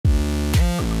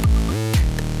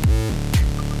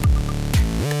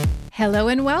Hello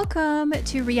and welcome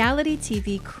to Reality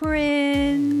TV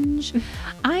Cringe.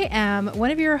 I am one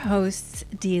of your hosts,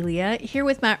 Delia, here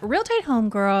with my real tight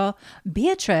homegirl,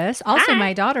 Beatrice, also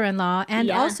my daughter-in-law, and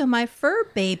also my fur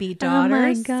baby daughter, Oh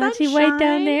my God, she's right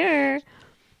down there.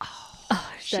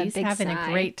 She's having a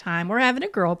great time. We're having a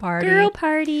girl party. Girl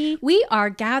party. We are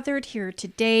gathered here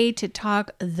today to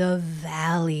talk The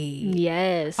Valley.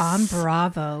 Yes. On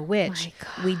Bravo, which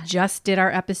we just did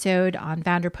our episode on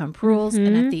Vanderpump Rules.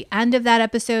 And at the end of that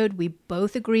episode, we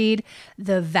both agreed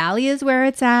The Valley is where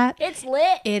it's at. It's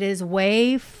lit. It is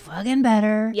way fucking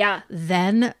better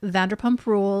than Vanderpump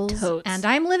Rules. Totes. And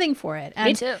I'm living for it. And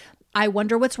me too. I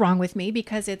wonder what's wrong with me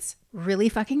because it's really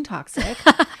fucking toxic.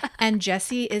 And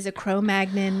Jesse is a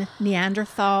Cro-Magnon,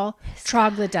 Neanderthal,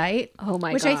 troglodyte. Oh my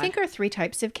God. Which I think are 3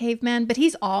 types of cavemen, but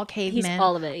he's all cavemen. He's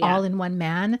all of it, yeah. All in one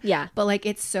man. Yeah. But like,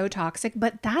 it's so toxic.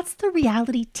 But that's the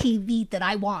reality TV that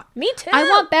I want. Me too. I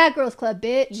want Bad Girls Club,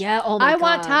 bitch. Yeah, oh my I God.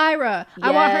 want Tyra.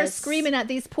 I want her Yes. screaming at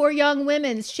these poor young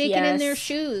women, shaking in their Yes.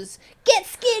 shoes. Get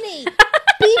skinny.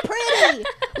 Be pretty.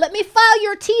 Let me file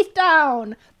your teeth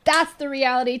down. That's the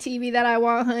reality TV that I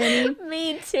want, honey.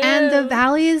 Me too. And The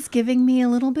Valley is giving me a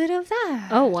little bit of that.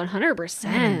 Oh, 100%.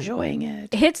 I'm enjoying it.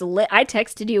 It's lit. I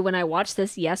texted you when I watched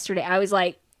this yesterday. I was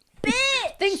like, bitch,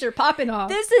 Things are popping off.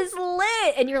 this is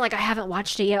lit. And you're like, I haven't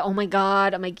watched it yet. Oh my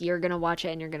God. I'm like, you're going to watch it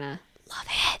and you're going to love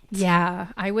it. Yeah,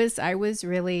 I was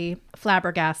really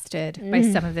flabbergasted by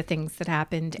some of the things that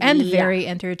happened and very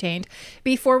entertained.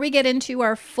 Before we get into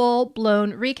our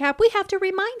full-blown recap, we have to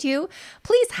remind you,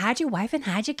 please hide your wife and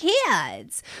hide your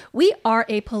kids. We are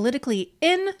a politically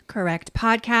incorrect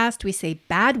podcast. We say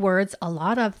bad words, a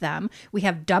lot of them. We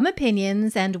have dumb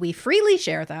opinions and we freely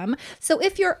share them. So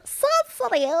if you're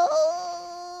sensitive,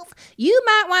 you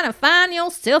might want to find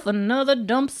yourself another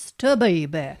dumpster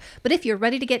baby. But if you're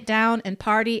ready to get down and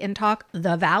party and talk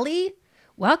The Valley,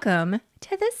 welcome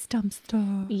to this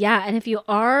dumpster. Yeah, and if you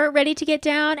are ready to get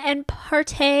down and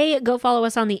partay, go follow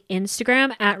us on the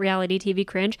Instagram at Reality TV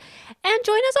Cringe and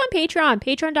join us on Patreon,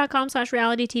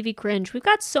 patreon.com/Reality TV Cringe. We've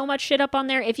got so much shit up on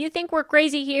there. If you think we're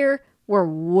crazy here, we're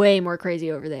way more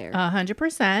crazy over there.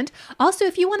 100%. Also,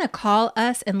 if you want to call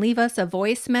us and leave us a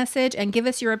voice message and give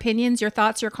us your opinions, your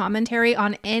thoughts, your commentary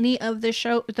on any of the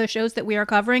shows that we are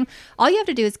covering, all you have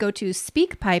to do is go to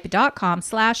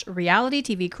speakpipe.com/Reality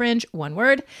TV Cringe, one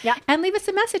word, and leave us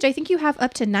a message. I think you have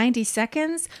up to 90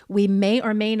 seconds. We may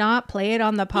or may not play it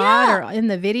on the pod or in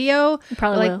the video.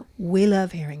 Probably will. We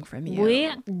love hearing from you. We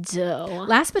do.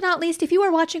 Last but not least, if you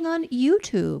are watching on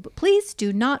YouTube, please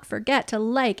do not forget to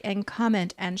like and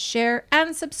comment and share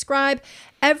and subscribe.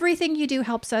 Everything you do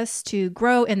helps us to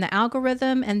grow in the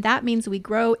algorithm, and that means we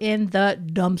grow in the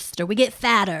dumpster. We get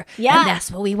fatter. Yeah. And that's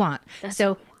what we want.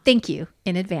 So thank you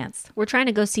in advance. We're trying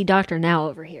to go see Dr. Now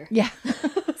over here. Yeah.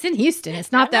 It's in Houston.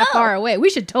 It's not that far away. We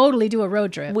should totally do a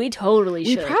road trip. We totally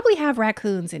should. We probably have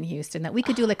raccoons in Houston that we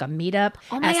could do like a meetup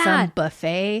at God. some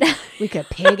buffet. We could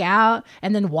pig out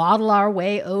and then waddle our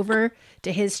way over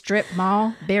to his strip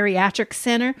mall bariatric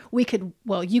center.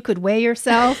 You could weigh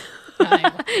yourself.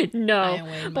 No,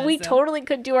 but we totally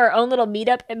could do our own little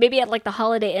meetup and maybe at like the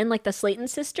Holiday Inn like the Slayton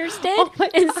sisters did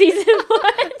in season 1.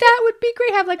 That would be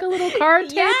great. Have like a little card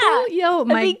table. Yo,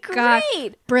 my God.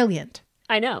 Brilliant. Brilliant.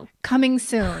 I know. Coming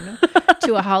soon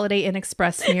to a Holiday Inn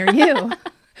Express near you.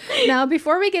 Now,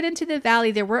 before we get into The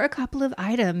Valley, there were a couple of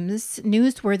items,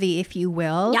 newsworthy, if you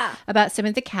will, about some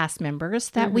of the cast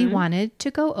members that we wanted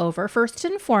to go over. First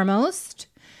and foremost,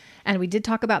 and we did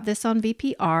talk about this on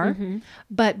VPR,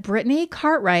 but Brittany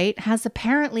Cartwright has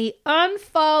apparently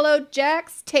unfollowed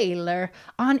Jax Taylor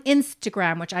on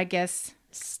Instagram, which I guess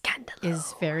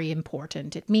is very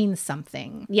important. It means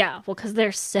something. Yeah, well, because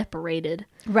they're separated.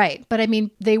 Right. But I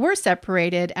mean, they were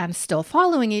separated and still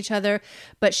following each other,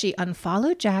 but she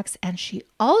unfollowed Jax and she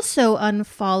also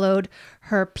unfollowed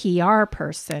her PR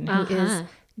person who is,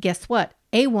 guess what?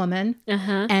 A woman.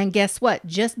 And guess what?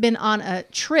 Just been on a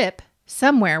trip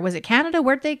somewhere. Was it Canada?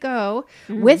 Where'd they go?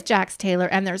 With Jax Taylor.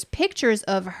 And there's pictures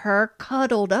of her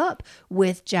cuddled up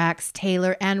with Jax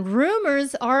Taylor. And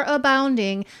rumors are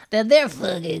abounding that they're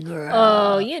fucking, girl.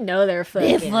 Oh, you know they're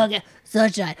fucking. They're fucking.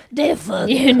 They're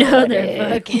fucking. You know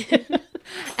they're fucking.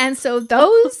 And so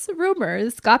those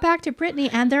rumors got back to Brittany,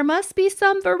 and there must be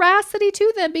some veracity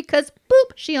to them because,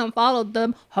 boop, she unfollowed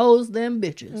them, hoes them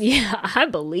bitches. Yeah, I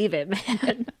believe it,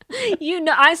 man. You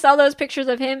know, I saw those pictures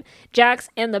of him, Jax,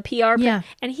 and the PR.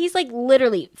 And he's like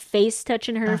literally face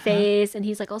touching her face, and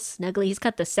he's like all snuggly. He's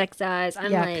got the sex eyes.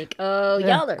 I'm like, oh,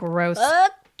 y'all are gross.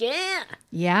 Yeah.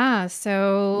 Yeah,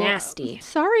 so Nasty.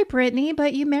 Sorry, Brittany,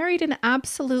 but you married an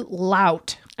absolute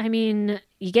lout. I mean,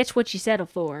 you get what you settle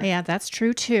for. Yeah, that's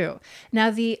true too. Now,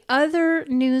 the other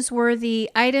newsworthy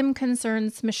item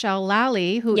concerns Michelle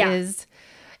Lally, who is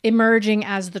emerging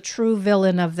as the true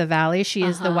villain of the valley. She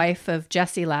is the wife of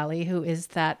Jesse Lally, who is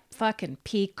that fucking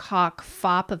peacock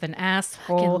fop of an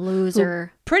asshole. Fucking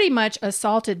loser. Who pretty much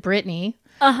assaulted Brittany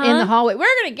in the hallway. We're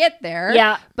going to get there.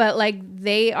 Yeah. But like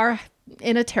they are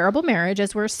in a terrible marriage,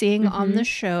 as we're seeing on the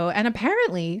show. And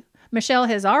apparently Michelle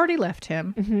has already left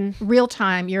him. Real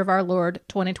time, year of our Lord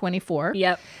 2024.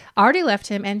 Yep. Already left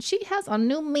him, and she has a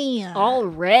new man.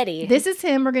 Already. This is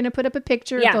him. We're going to put up a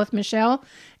picture of both Michelle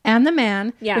and the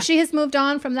man. Yeah. But she has moved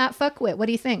on from that fuckwit. What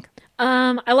do you think?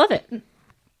 I love it.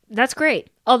 That's great.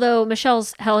 Although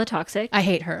Michelle's hella toxic. I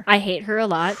hate her. I hate her a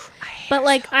lot. But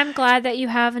like, I'm glad that you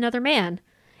have another man.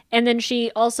 And then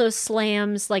she also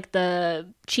slams like the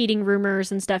cheating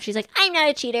rumors and stuff. She's like, I'm not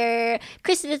a cheater.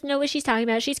 Kristen doesn't know what she's talking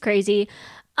about. She's crazy.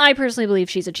 I personally believe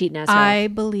she's a cheating asshole. I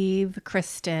believe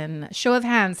Kristen. Show of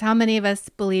hands. How many of us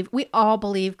believe? We all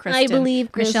believe Kristen. I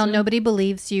believe Kristen. Michelle, nobody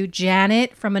believes you.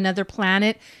 Janet from another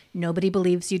planet. Nobody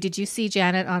believes you. Did you see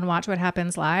Janet on Watch What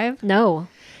Happens Live? No.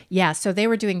 Yeah, so they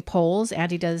were doing polls.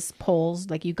 Andy does polls,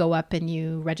 like you go up and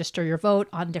you register your vote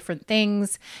on different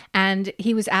things. And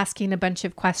he was asking a bunch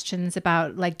of questions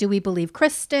about, like, do we believe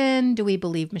Kristen? Do we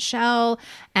believe Michelle?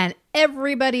 And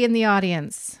everybody in the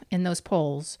audience in those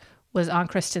polls was on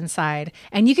Kristen's side.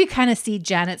 And you could kind of see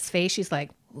Janet's face. She's like,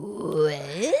 what?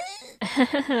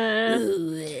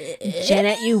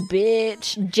 Janet, you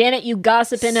bitch. Janet, you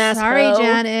gossiping asshole. Sorry,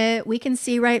 Janet. We can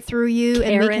see right through you.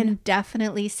 Karen. And we can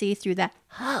definitely see through that.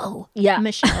 Oh, yeah.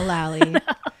 Michelle Lally.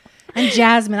 And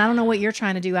Jasmine, I don't know what you're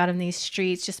trying to do out in these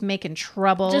streets, just making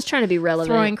trouble. Just trying to be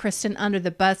relevant. Throwing Kristen under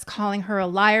the bus, calling her a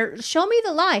liar. Show me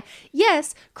the lie.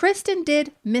 Yes, Kristen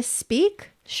did misspeak.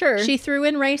 Sure. She threw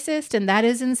in racist, and that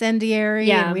is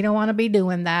incendiary, and we don't want to be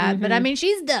doing that. But I mean,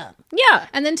 she's dumb. Yeah.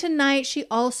 And then tonight, she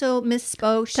also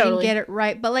misspoke. She didn't get it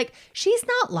right. But like, she's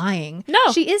not lying.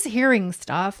 No. She is hearing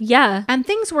stuff. Yeah. And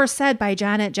things were said by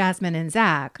Janet, Jasmine, and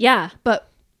Zach. Yeah. But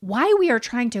why we are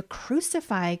trying to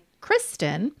crucify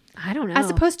Kristen, I don't know. as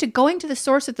opposed to going to the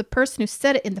source of the person who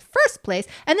said it in the first place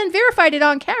and then verified it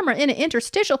on camera in an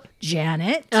interstitial,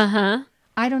 Janet. I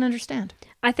don't understand.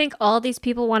 I think all these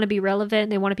people want to be relevant.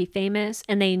 They want to be famous,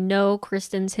 and they know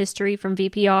Kristen's history from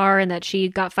VPR and that she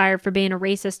got fired for being a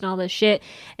racist and all this shit.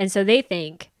 And so they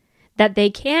think that they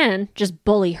can just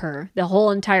bully her the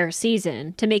whole entire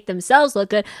season to make themselves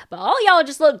look good. But all y'all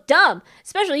just look dumb,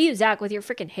 especially you, Zach, with your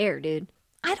freaking hair, dude.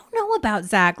 I don't know about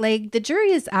Zach. Like, the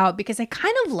jury is out because I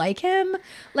kind of like him.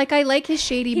 Like, I like his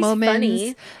shady moments.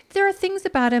 Funny. There are things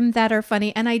about him that are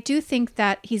funny. And I do think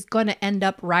that he's going to end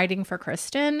up riding for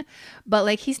Kristen. But,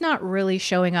 like, he's not really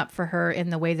showing up for her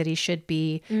in the way that he should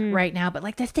be right now. But,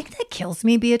 like, the thing that kills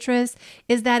me, Beatrice,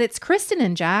 is that it's Kristen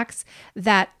and Jax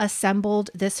that assembled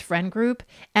this friend group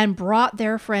and brought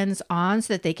their friends on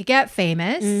so that they could get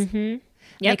famous.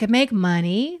 They could make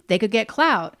money. They could get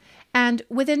clout. And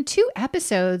within 2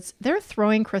 episodes, they're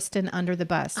throwing Kristen under the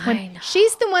bus. When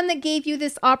she's the one that gave you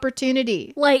this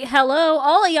opportunity. Like, hello,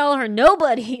 all of y'all are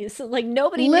nobodies. Like,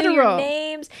 nobody knew your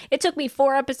names. It took me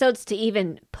 4 episodes to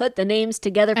even put the names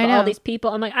together for all these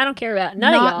people. I'm like, I don't care about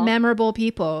none of y'all. Not memorable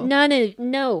people.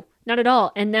 No, not at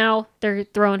all. And now they're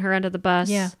throwing her under the bus.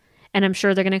 Yeah. And I'm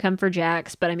sure they're going to come for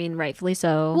Jax, but I mean, rightfully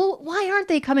so. Well, why aren't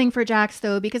they coming for Jax,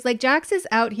 though? Because, like, Jax is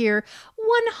out here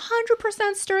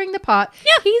 100% stirring the pot.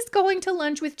 Yeah. He's going to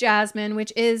lunch with Jasmine,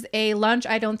 which is a lunch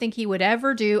I don't think he would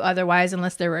ever do otherwise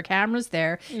unless there were cameras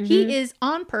there. He is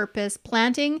on purpose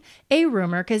planting a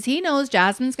rumor because he knows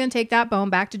Jasmine's going to take that bone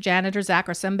back to Janet or Zach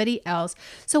or somebody else.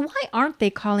 So why aren't they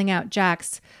calling out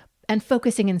Jax and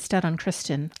focusing instead on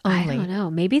Kristen only? I don't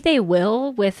know. Maybe they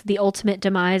will with the ultimate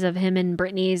demise of him and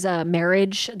Brittany's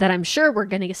marriage that I'm sure we're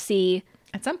going to see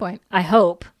at some point. I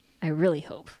hope. I really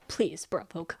hope. Please,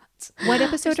 Bravo gods. What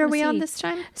episode are we on this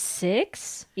time?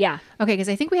 6? Yeah. Okay, because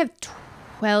I think we have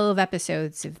 12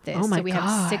 episodes of this. Oh my so we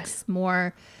have 6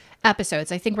 more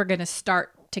episodes. I think we're going to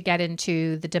start to get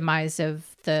into the demise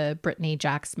of the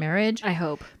Brittany-Jax marriage. I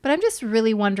hope. But I'm just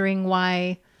really wondering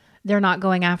why they're not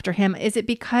going after him. Is it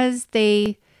because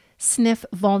they sniff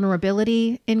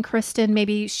vulnerability in Kristen?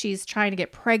 Maybe she's trying to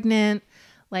get pregnant,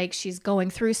 like she's going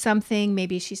through something.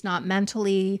 Maybe she's not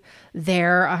mentally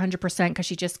there 100% because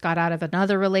she just got out of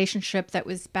another relationship that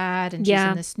was bad and she's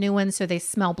in this new one. So they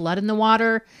smell blood in the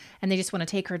water and they just want to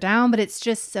take her down. But it's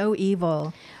just so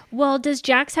evil. Well, does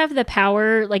Jax have the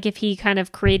power, like if he kind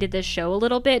of created this show a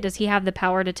little bit, does he have the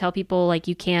power to tell people like,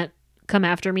 you can't come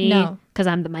after me because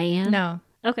I'm the man? No.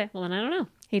 Okay, well then I don't know.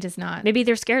 He does not. Maybe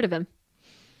they're scared of him.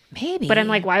 Maybe. But I'm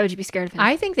like, why would you be scared of him?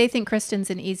 I think they think Kristen's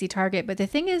an easy target. But the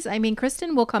thing is, I mean,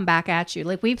 Kristen will come back at you.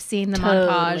 Like, we've seen the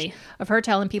montage of her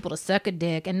telling people to suck a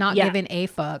dick and not giving a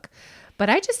fuck. But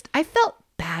I felt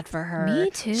bad for her. Me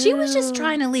too. She was just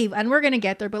trying to leave. And we're going to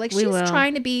get there. But like, she's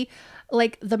trying to be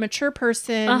like the mature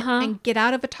person and get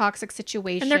out of a toxic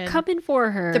situation. And they're coming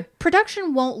for her. The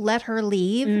production won't let her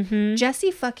leave.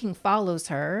 Jesse fucking follows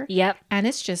her. Yep. And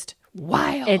it's just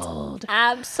wild. It's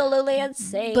absolutely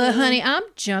insane. But honey, I'm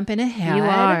jumping ahead. You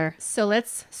are. So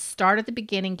let's start at the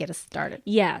beginning, get us started.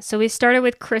 Yeah. So we started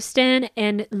with Kristen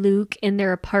and Luke in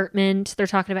their apartment. They're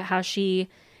talking about how she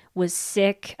was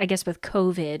sick, I guess, with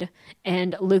COVID.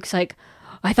 And Luke's like,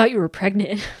 I thought you were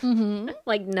pregnant.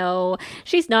 Like, no,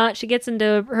 she's not. She gets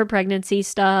into her pregnancy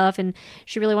stuff and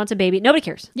she really wants a baby. Nobody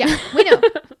cares. Yeah, we know.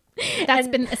 That's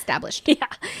been established. Yeah.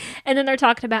 And then they're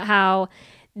talking about how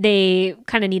they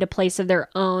kind of need a place of their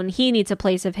own. He needs a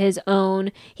place of his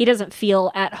own. He doesn't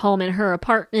feel at home in her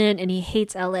apartment and he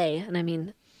hates LA. And I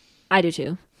mean, I do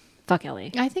too. Fuck LA.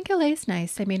 I think LA is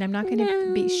nice. I mean, I'm not going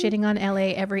to be shitting on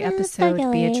LA every episode,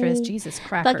 Beatrice. Jesus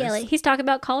crackers. Fuck LA. He's talking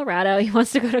about Colorado. He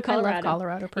wants to go to Colorado. I love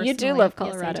Colorado personally. You do love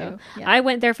Colorado. Yes, I do. Yeah. I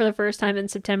went there for the first time in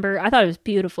September. I thought it was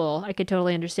beautiful. I could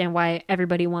totally understand why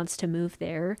everybody wants to move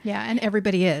there. Yeah, and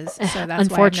everybody is. So that's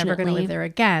why I'm never going to live there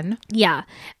again. Yeah.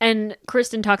 And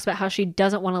Kristen talks about how she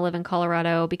doesn't want to live in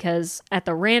Colorado because at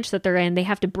the ranch that they're in, they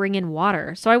have to bring in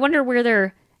water. So I wonder where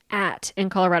they're at in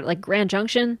Colorado, like Grand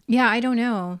Junction. Yeah, I don't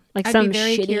know. Like I'd be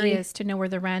very curious to know where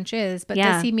the ranch is. But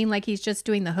does he mean like he's just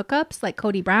doing the hookups, like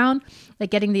Cody Brown,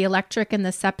 like getting the electric and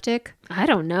the septic? I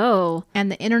don't know.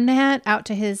 And the internet out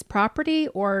to his property,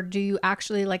 or do you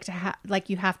actually like to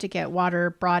you have to get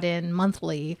water brought in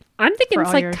monthly? I'm thinking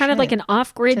it's like kind of like an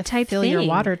off-grid type fill thing. Your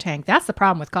water tank. That's the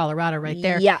problem with Colorado right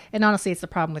there. Yeah. And honestly, it's the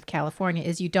problem with California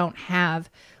is you don't have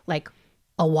like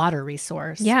a water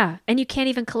resource. Yeah. And you can't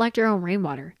even collect your own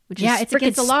rainwater, which is it's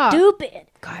against the law. Stupid.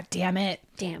 God damn it.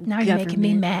 Damn. Now you're making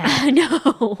me mad. I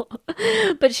know.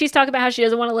 But she's talking about how she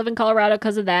doesn't want to live in Colorado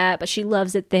because of that, but she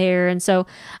loves it there. And so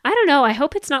I don't know. I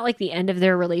hope it's not like the end of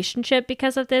their relationship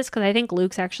because of this, because I think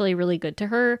Luke's actually really good to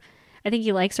her. I think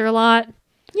he likes her a lot.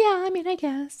 Yeah, I mean, I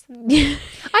guess.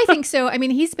 I think so. I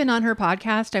mean, he's been on her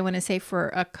podcast, I want to say, for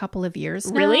a couple of years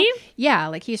now. Really? Yeah,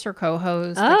 like he's her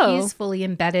co-host. Oh. Like, he's fully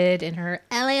embedded in her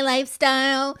LA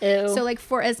lifestyle. Ew. So like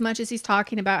for as much as he's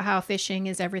talking about how fishing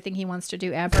is everything he wants to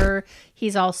do ever,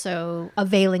 he's also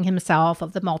availing himself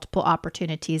of the multiple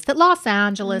opportunities that Los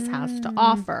Angeles has to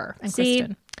offer. And See,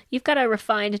 Kristen. You've got a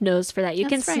refined nose for that. You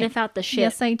That's can right. sniff out the shit.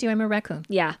 Yes, I do. I'm a raccoon.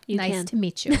 Yeah, you nice can. to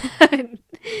meet you.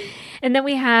 And then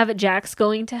we have Jax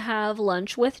going to have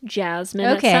lunch with Jasmine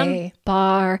at some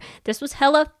bar. This was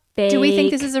hella fake. Do we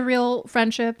think this is a real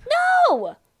friendship?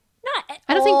 No, not at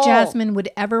I don't all. think Jasmine would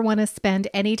ever want to spend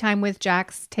any time with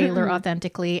Jax Taylor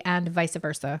authentically and vice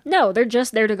versa. No, they're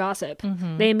just there to gossip.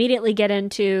 Mm-hmm. They immediately get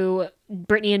into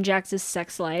Brittany and Jax's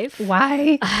sex life.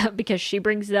 Why? Because she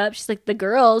brings it up. She's like, the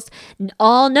girls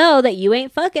all know that you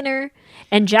ain't fucking her.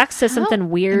 And Jax says something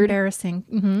weird. Embarrassing.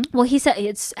 Mm-hmm. Well, he said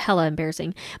it's hella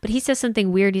embarrassing. But he says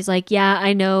something weird. He's like, yeah,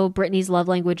 I know Brittany's love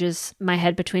language is my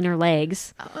head between her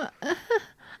legs.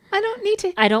 I don't need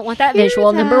to. I don't want that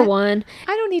visual, that. number one.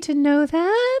 I don't need to know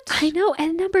that. I know.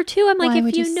 And number two, I'm like, Why if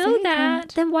would you you know say that,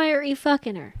 that? then why are you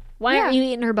fucking her? Why aren't you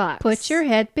eating her box? Put your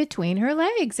head between her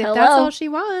legs if Hello? that's all she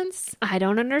wants. I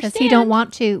don't understand. Because he don't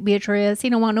want to, Beatrice. He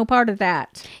don't want no part of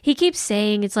that. He keeps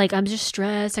saying, it's like, I'm just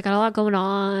stressed. I got a lot going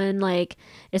on. Like,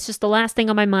 it's just the last thing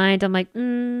on my mind. I'm like,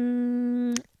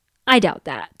 I doubt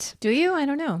that. Do you? I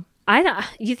don't know.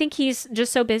 You think he's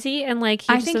just so busy and like,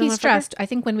 I think he's stressed. I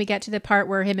think when we get to the part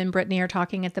where him and Brittany are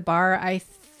talking at the bar, I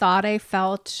thought I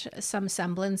felt some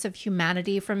semblance of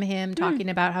humanity from him talking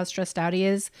about how stressed out he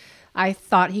is. I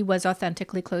thought he was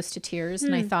authentically close to tears,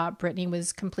 and I thought Brittany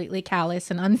was completely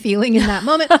callous and unfeeling in that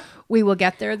moment. We will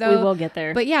get there, though. We will get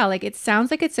there. But yeah, like it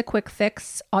sounds like it's a quick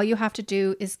fix. All you have to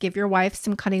do is give your wife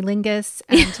some cunnilingus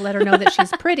and let her know that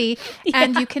she's pretty,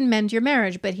 and you can mend your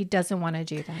marriage. But he doesn't want to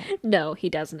do that. No, he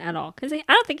doesn't at all. Because I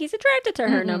don't think he's attracted to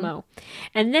her no more.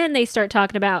 And then they start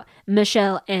talking about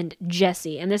Michelle and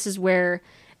Jesse. And this is where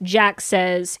Jax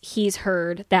says he's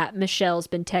heard that Michelle's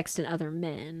been texting other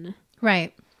men.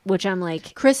 Right. Which I'm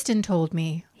like, Kristen told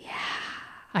me. Yeah.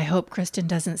 I hope Kristen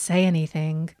doesn't say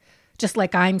anything. Just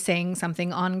like I'm saying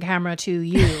something on camera to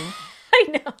you. I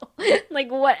know. Like,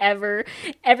 whatever.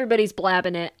 Everybody's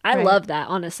blabbing it. I love that,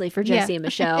 honestly, for Jesse and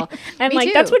Michelle. I'm like,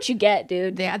 too. that's what you get,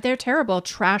 dude. They're terrible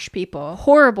trash people.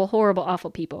 Horrible, horrible,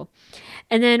 awful people.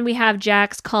 And then we have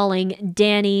Jax calling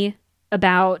Danny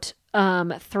about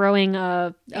throwing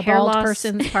a hair bald loss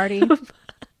person's party.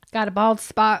 Got a bald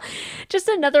spot. Just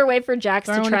another way for Jax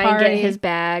to try and get his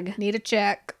bag. Need a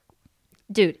check.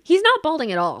 Dude, he's not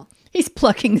balding at all. He's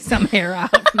plucking some hair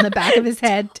out from the back of his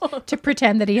head to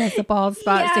pretend that he has a bald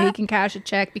spot so he can cash a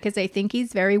check because I think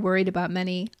he's very worried about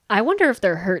money. I wonder if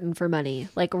they're hurting for money,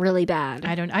 like really bad.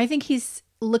 I think he's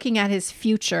looking at his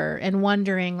future and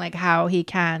wondering like how he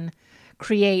can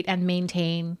create and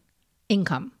maintain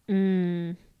income.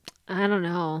 I don't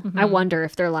know. I wonder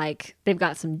if they're like, they've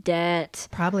got some debt.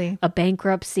 Probably. A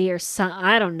bankruptcy or something.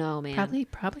 I don't know, man.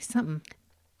 Probably something.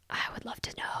 I would love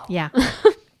to know. Yeah.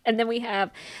 And then we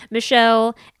have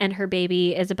Michelle and her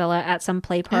baby Isabella at some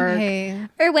play park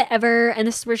or whatever. And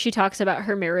this is where she talks about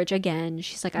her marriage again.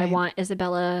 She's like, I want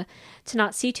Isabella to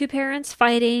not see two parents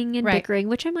fighting and bickering,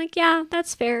 which I'm like, yeah,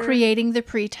 that's fair. Creating the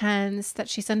pretense that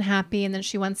she's unhappy and then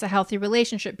she wants a healthy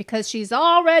relationship because she's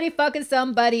already fucking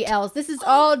somebody else. This is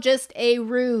all just a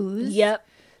ruse. Yep.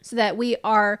 So that we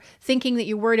are thinking that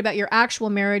you're worried about your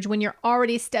actual marriage when you're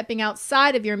already stepping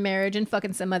outside of your marriage and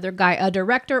fucking some other guy, a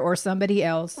director or somebody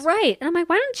else. Right. And I'm like,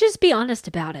 why don't you just be honest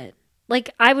about it?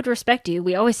 Like, I would respect you.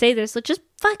 We always say this. Like, just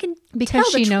fucking because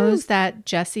tell the she knows truth. that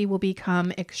Jesse will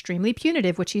become extremely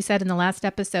punitive, which he said in the last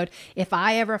episode. If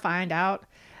I ever find out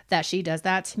that she does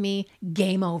that to me,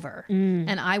 game over.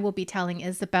 And I will be telling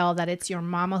Isabel that it's your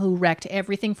mama who wrecked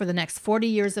everything for the next 40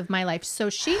 years of my life. So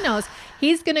she knows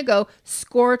he's going to go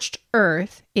scorched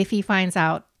earth if he finds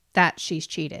out that she's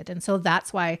cheated. And so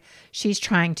that's why she's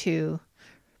trying to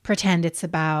pretend it's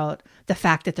about the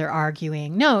fact that they're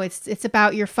arguing. No, it's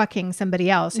about you're fucking somebody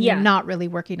else and you're not really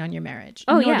working on your marriage.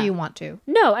 Nor do you want to.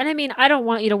 No, and I mean, I don't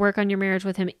want you to work on your marriage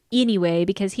with him anyway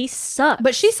because he sucks.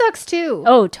 But she sucks too.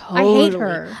 Oh, totally. I hate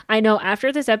her. I know.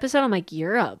 After this episode, I'm like,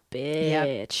 you're a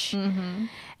bitch. Yep. Mm-hmm.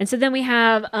 And so then we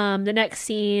have the next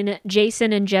scene.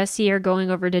 Jason and Jesse are going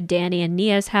over to Danny and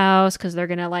Nia's house because they're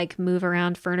going to like move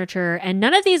around furniture. And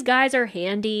none of these guys are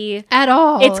handy. At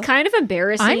all. It's kind of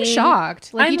embarrassing. I'm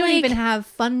shocked. Like, I'm you don't like, even have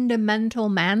fundamental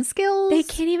man skills. They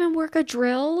can't even work a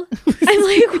drill. I'm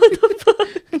like, what the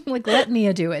fuck? Like, let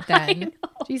Nia do it then.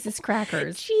 Jesus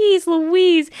crackers. Jeez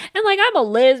Louise. And like, I'm a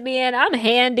lesbian. I'm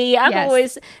handy. I'm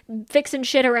always fixing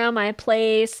shit around my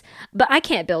place. But I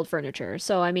can't build furniture.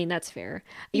 So, I mean, that's fair.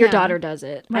 Your daughter does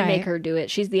it. I make her do it.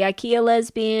 She's the IKEA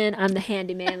lesbian. I'm the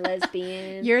handyman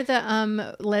lesbian. You're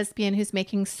the lesbian who's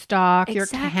making stock.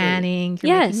 Exactly. You're canning.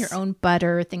 You're making your own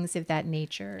butter. Things of that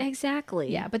nature.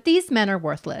 Exactly. Yeah, but these men are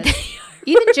worthless.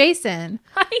 Even Jason.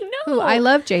 I know. Who I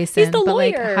love Jason. He's the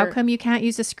lawyer. Like, how come you can't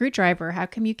use a screwdriver? How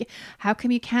come you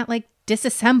can't like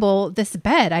disassemble this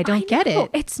bed? I don't get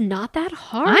it. It's not that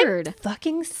hard. I'm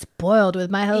fucking spoiled with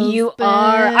my husband. You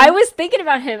are. I was thinking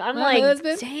about him. I'm my like,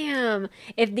 husband. damn,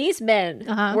 if these men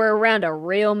were around a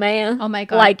real man, oh my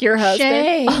God, like your husband,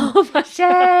 shame. oh my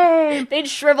shame. They'd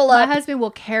shrivel up. My husband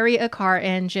will carry a car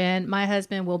engine. My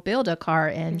husband will build a car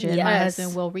engine. My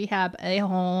husband will rehab a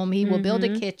home. He will build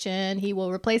a kitchen. He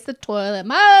will replace the toilet.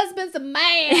 My husband's a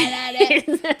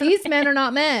man. These men are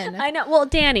not men. I know. Well,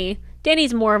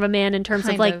 Danny's more of a man in terms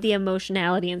of like the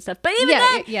emotionality and stuff. But even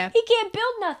he can't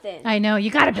build nothing. I know. You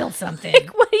got to build something.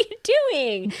 Like, what are you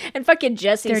doing? And fucking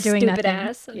Jesse's stupid nothing.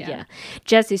 ass. Yeah.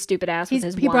 Jesse's stupid ass with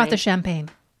his wine. He brought the champagne.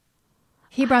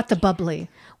 He brought the bubbly.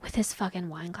 With his fucking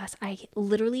wine glass. I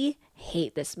literally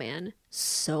hate this man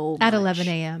so much. At 11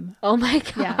 a.m. Oh my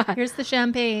God. Yeah. Here's the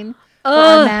champagne for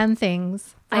our man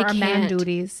things. For our man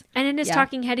duties. And in his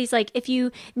talking head, he's like, if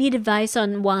you need advice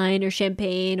on wine or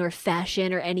champagne or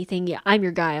fashion or anything, I'm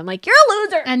your guy. I'm like, you're a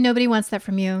loser. And nobody wants that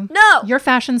from you. No. Your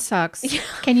fashion sucks.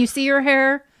 Can you see your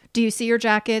hair? Do you see your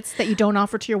jackets that you don't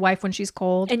offer to your wife when she's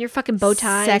cold? And your fucking bow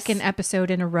ties. Second episode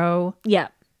in a row. Yeah.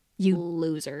 You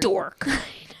loser. Dork.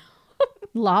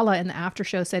 Lala in the after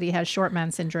show said he has short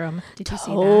man syndrome. Did you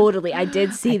see that? Totally. I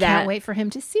did see that. I can't wait for him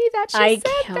to see that. I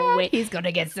can't wait. He's going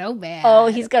to get so mad. Oh,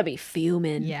 he's going to be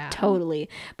fuming. Yeah. Totally.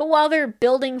 But while they're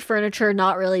building furniture,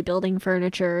 not really building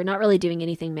furniture, not really doing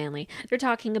anything manly, they're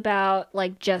talking about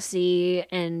like Jesse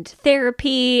and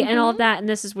therapy and all of that. And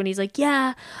this is when he's like,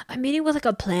 yeah, I'm meeting with like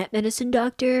a plant medicine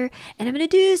doctor and I'm going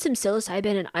to do some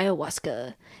psilocybin and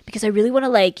ayahuasca because I really want to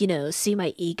like, see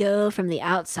my ego from the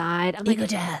outside. I'm ego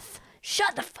like, death.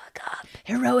 Shut the fuck up.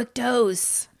 Heroic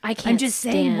dose. I can't I'm just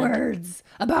saying words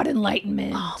about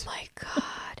enlightenment. Oh my God.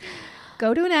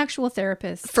 Go to an actual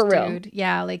therapist. For real. Dude.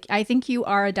 Yeah. Like, I think you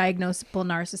are a diagnosable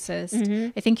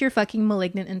narcissist. I think you're fucking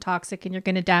malignant and toxic and you're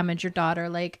going to damage your daughter.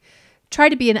 Like, try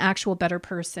to be an actual better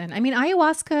person. I mean,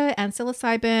 ayahuasca and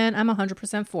psilocybin, I'm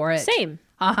 100% for it. Same.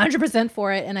 100%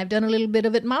 for it. And I've done a little bit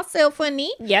of it myself,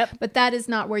 honey. Yep. But that is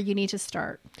not where you need to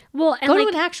start. Well, and go to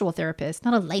an actual therapist,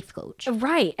 not a life coach.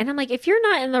 Right. And I'm like, if you're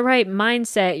not in the right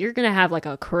mindset, you're going to have like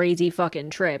a crazy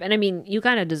fucking trip. And I mean, you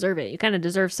kind of deserve it. You kind of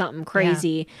deserve something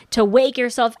crazy to wake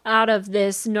yourself out of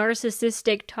this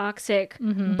narcissistic, toxic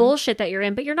bullshit that you're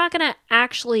in. But you're not going to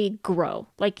actually grow.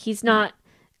 Like, he's not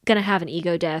going to have an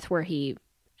ego death where he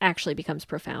actually becomes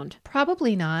profound.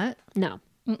 Probably not. No.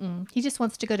 He just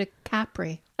wants to go to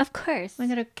Capri. Of course. I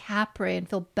go to Capri and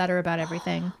feel better about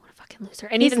everything. What a fucking loser.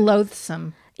 And he's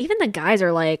loathsome. Even the guys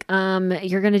are like,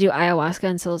 you're going to do ayahuasca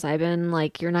and psilocybin.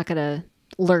 Like, you're not going to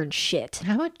learn shit.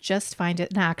 How about just find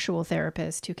an actual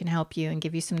therapist who can help you and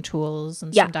give you some tools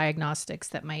and some diagnostics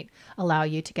that might allow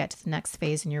you to get to the next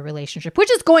phase in your relationship, which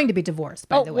is going to be divorce,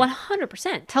 by the way.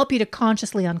 100%. Help you to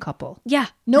consciously uncouple. Yeah.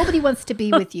 Nobody wants to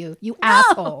be with you, you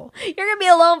asshole. You're going to be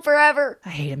alone forever. I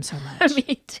hate him so much.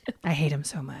 Me too. I hate him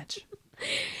so much.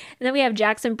 And then we have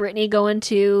Jax and Brittany going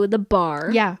to the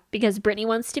bar. Yeah. Because Brittany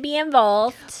wants to be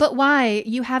involved. But why?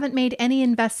 You haven't made any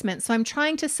investment. So I'm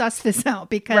trying to suss this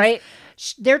out because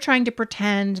they're trying to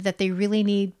pretend that they really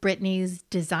need Brittany's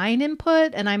design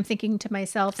input. And I'm thinking to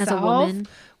myself, as a woman,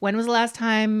 when was the last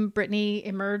time Brittany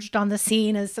emerged on the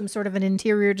scene as some sort of an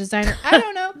interior designer? I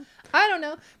don't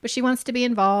know. But she wants to be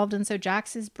involved. And so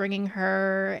Jax is bringing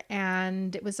her.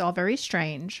 And it was all very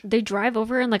strange. They drive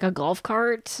over in like a golf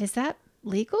cart. Is that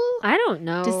legal? I don't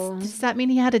know. Does that mean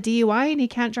he had a DUI and he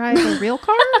can't drive a real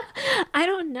car? I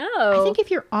don't know. I think if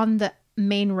you're on the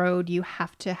main road, you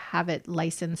have to have it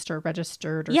licensed or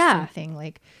registered or something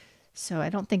like. So I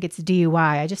don't think it's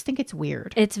DUI. I just think it's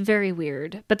weird. It's very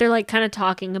weird. But they're like kind of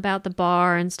talking about the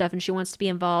bar and stuff, and she wants to be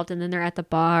involved. And then they're at the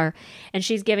bar and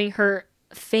she's giving her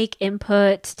fake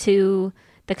input to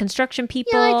the construction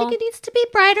people. Yeah, I think it needs to be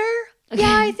brighter. Okay.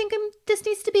 Yeah, I think this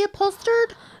needs to be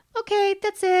upholstered. Okay,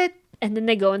 that's it. And then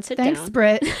they go and sit down. Thanks,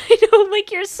 Britt. I know,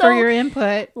 like, you're so for your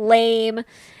input. Lame.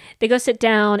 They go sit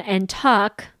down and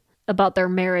talk about their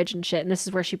marriage and shit. And this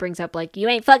is where she brings up, like, you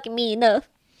ain't fucking me enough.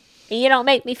 And you don't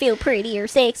make me feel pretty or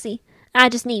sexy. I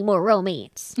just need more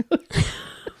romance.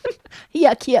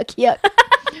 Yuck.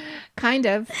 Kind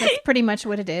of. That's pretty much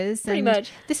what it is. Pretty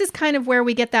much. This is kind of where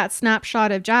we get that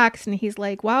snapshot of Jax. And he's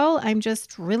like, well, I'm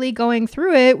just really going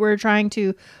through it. We're trying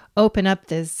to open up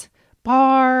this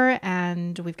bar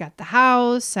and we've got the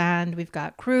house and we've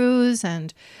got crews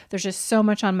and there's just so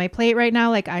much on my plate right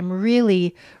now. Like, I'm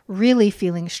really, really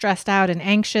feeling stressed out and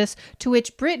anxious. To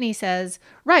which Brittany says,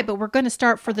 right, but we're going to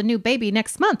start for the new baby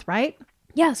next month, right?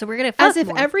 Yeah, so we're going to fuck. As if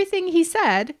everything he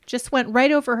said just went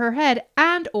right over her head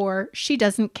and or she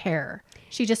doesn't care.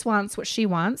 She just wants what she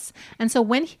wants. And so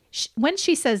when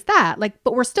she says that, like,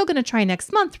 but we're still going to try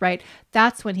next month, right?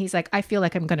 That's when he's like, I feel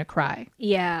like I'm going to cry.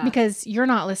 Yeah. Because you're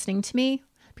not listening to me.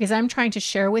 Because I'm trying to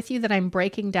share with you that I'm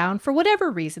breaking down for whatever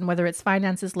reason, whether it's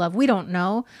finances, love, we don't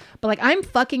know. But like, I'm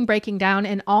fucking breaking down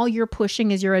and all you're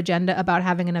pushing is your agenda about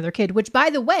having another kid, which, by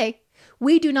the way,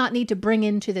 we do not need to bring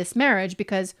into this marriage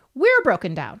because we're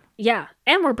broken down. Yeah.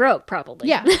 And we're broke, probably.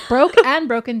 Yeah. Broke and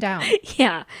broken down.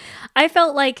 Yeah. I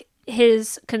felt like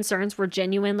his concerns were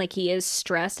genuine, like he is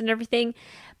stressed and everything.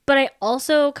 But I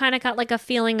also kind of got like a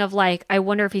feeling of like, I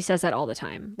wonder if he says that all the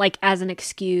time, like as an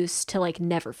excuse to like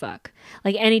never fuck.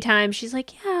 Like anytime she's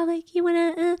like, yeah, like you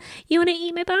wanna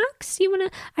eat my box?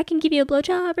 I can give you a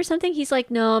blowjob or something. He's like,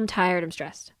 no, I'm tired. I'm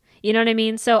stressed. You know what I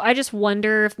mean? So I just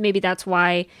wonder if maybe that's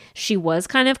why she was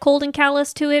kind of cold and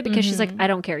callous to it, because she's like, I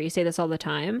don't care. You say this all the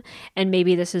time. And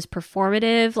maybe this is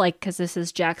performative, like, because this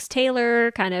is Jax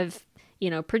Taylor kind of,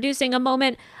 producing a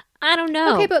moment. I don't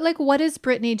know. Okay, but like, what is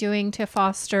Brittany doing to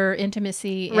foster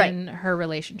intimacy in her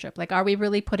relationship? Like, are we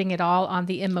really putting it all on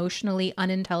the emotionally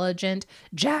unintelligent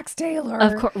Jax Taylor?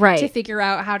 Of course, right. To figure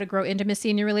out how to grow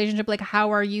intimacy in your relationship? Like, how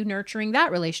are you nurturing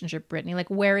that relationship, Brittany? Like,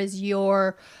 where is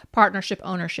your partnership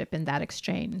ownership in that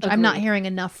exchange? Agreed. I'm not hearing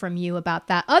enough from you about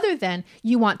that, other than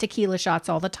you want tequila shots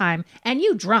all the time and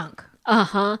you drunk.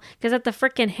 Because at the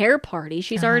freaking hair party,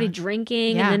 she's already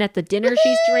drinking. Yeah. And then at the dinner,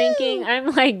 she's drinking. I'm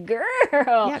like,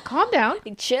 girl. Yeah, calm down.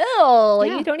 Chill.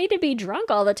 Yeah. You don't need to be drunk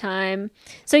all the time.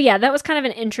 So yeah, that was kind of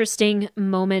an interesting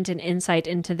moment and insight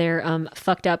into their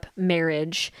fucked up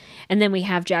marriage. And then we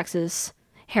have Jax's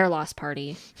hair loss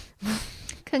party.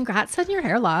 Congrats on your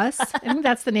hair loss. I think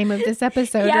that's the name of this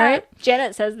episode, right?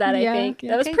 Janet says that, I think.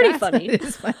 That was pretty funny. It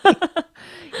is funny.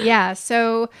 Yeah,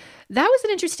 so that was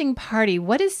an interesting party.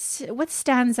 What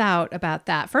stands out about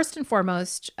that? First and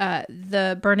foremost,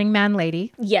 the Burning Man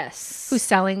lady. Yes. Who's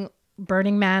selling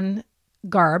Burning Man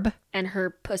garb. And her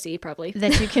pussy, probably.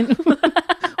 That you can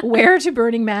where to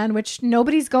Burning Man, which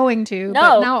nobody's going to. No.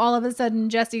 But now all of a sudden,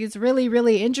 Jesse is really,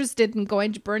 really interested in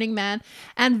going to Burning Man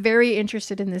and very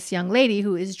interested in this young lady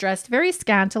who is dressed very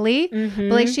scantily.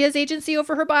 But like she has agency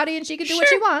over her body and she can do what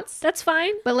she wants. That's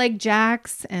fine. But like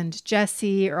Jax and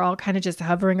Jesse are all kind of just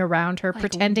hovering around her, Like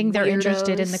pretending they're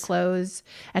interested in the weirdos. clothes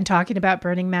and talking about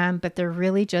Burning Man, but they're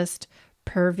really just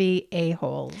pervy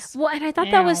a-holes. Well, and I thought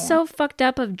that was so fucked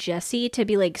up of Jesse to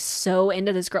be like so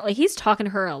into this girl. Like he's talking to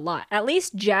her a lot. At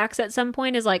least Jax at some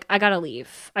point is like, I gotta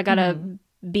leave. I gotta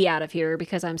be out of here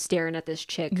because I'm staring at this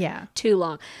chick too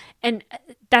long. And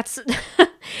that's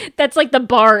that's like the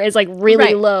bar is like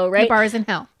really low, right? The bar is in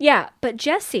hell. Yeah, but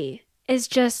Jesse is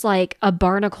just like a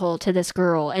barnacle to this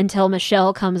girl until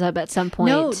Michelle comes up at some point.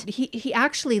 No, he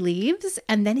actually leaves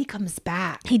and then he comes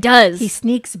back. He does. He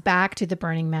sneaks back to the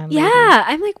Burning Man lady. Yeah,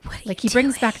 I'm like, what? Like he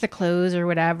brings back the clothes or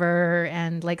whatever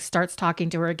and like starts talking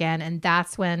to her again. And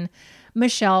that's when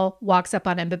Michelle walks up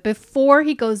on him. But before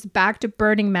he goes back to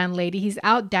Burning Man lady, he's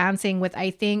out dancing with,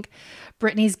 I think,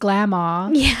 Brittany's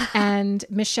Glama. Yeah. And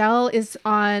Michelle is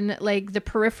on like the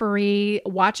periphery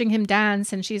watching him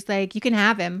dance. And she's like, you can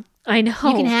have him. I know.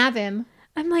 You can have him.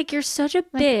 I'm like, you're such a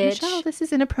Like, bitch. Michelle, this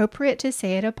is inappropriate to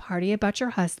say at a party about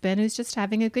your husband who's just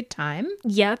having a good time.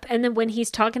 Yep. And then when he's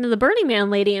talking to the Burning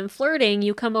Man lady and flirting,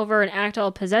 you come over and act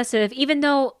all possessive, even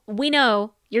though we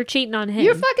know you're cheating on him.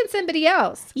 You're fucking somebody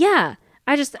else. Yeah.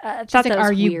 I just thought She's like, that was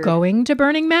are you weird. going to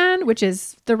Burning Man? Which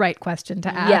is the right question to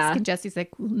ask. Yeah. And Jesse's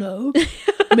like, no,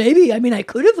 maybe. I mean, I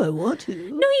could if I want to.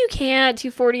 No, you can't,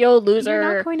 you 40-year-old loser.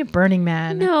 You're not going to Burning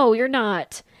Man. No, you're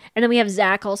not. And then we have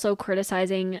Zach also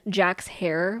criticizing Jack's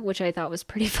hair, which I thought was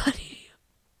pretty funny.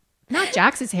 Not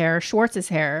Jax's hair, Schwartz's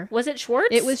hair. Was it Schwartz?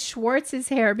 It was Schwartz's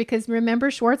hair because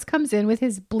remember, Schwartz comes in with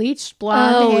his bleached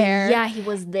blonde hair. Yeah, he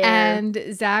was there. And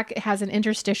Zach has an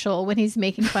interstitial when he's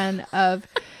making fun of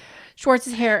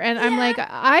Schwartz's hair. And I'm like,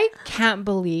 I can't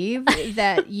believe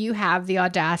that you have the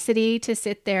audacity to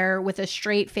sit there with a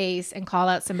straight face and call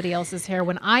out somebody else's hair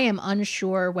when I am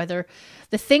unsure whether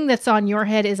the thing that's on your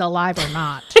head is alive or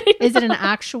not. Is it an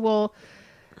actual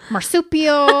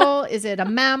marsupial? Is it a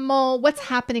mammal? What's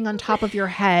happening on top of your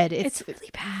head? It's really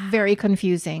bad. very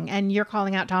confusing. And you're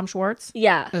calling out Tom Schwartz?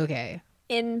 Yeah. Okay.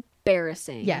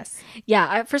 Embarrassing. Yes.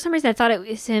 Yeah. For some reason, I thought it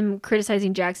was him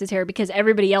criticizing Jax's hair because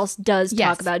everybody else does Yes,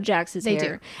 talk about Jax's they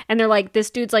hair. do. And they're like, this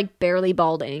dude's like barely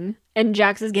balding. And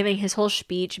Jax is giving his whole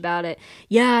speech about it.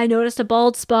 Yeah, I noticed a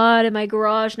bald spot in my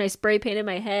garage and I spray painted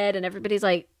my head. And everybody's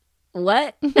like,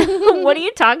 what? What are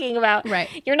you talking about? Right.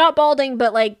 You're not balding,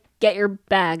 but like, get your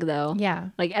bag though. Yeah.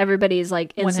 Like everybody's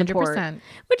like in 100%. support,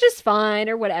 which is fine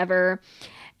or whatever.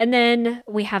 And then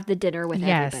we have the dinner with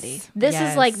Yes. everybody. This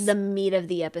is like the meat of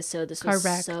the episode. This was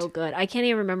Correct. so good. I can't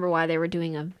even remember why they were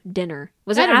doing a dinner.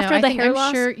 Was I it don't know. after I the think hair I'm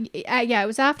loss? Sure, yeah, it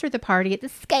was after the party at the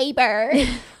Sky Bar.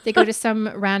 They go to some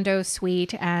rando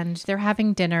suite and they're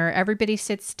having dinner. Everybody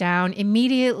sits down.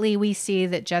 Immediately, we see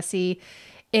that Jesse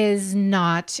is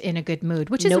not in a good mood,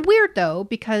 which is weird though,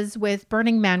 because with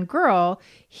Burning Man Girl,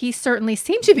 he certainly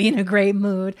seemed to be in a great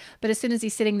mood. But as soon as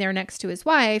he's sitting there next to his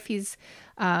wife, he's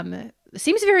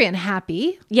seems very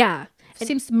unhappy. Yeah.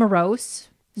 Seems morose.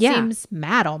 Yeah. Seems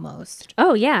mad almost.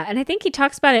 Oh, yeah. And I think he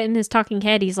talks about it in his talking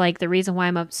head. He's like, the reason why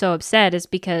I'm so upset is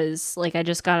because like I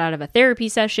just got out of a therapy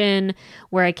session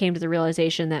where I came to the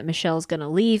realization that Michelle's going to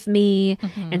leave me.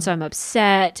 And so I'm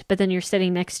upset. But then you're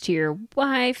sitting next to your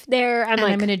wife there. I'm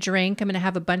going to drink. I'm going to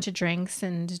have a bunch of drinks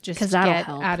and just 'Cause that'll get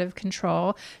help. out of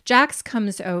control. Jax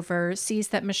comes over, sees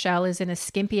that Michelle is in a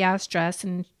skimpy ass dress.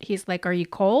 And he's like, are you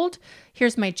cold?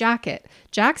 Here's my jacket.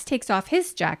 Jax takes off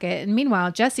his jacket. And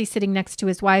meanwhile, Jesse's sitting next to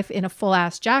his wife in a full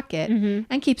ass jacket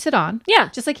and keeps it on. Yeah.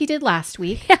 Just like he did last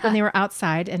week when they were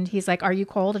outside. And he's like, are you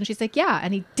cold? And she's like, yeah.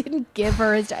 And he didn't give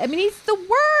her his I mean, he's the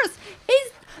worst.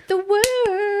 He's the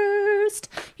worst.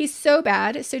 He's so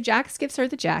bad. So Jax gives her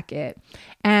the jacket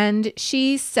and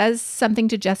she says something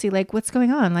to Jesse like, what's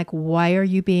going on? Like, why are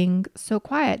you being so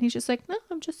quiet? And he's just like, no,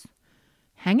 I'm just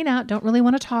hanging out. Don't really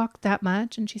want to talk that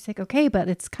much. And she's like, okay, but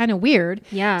it's kind of weird.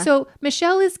 Yeah. So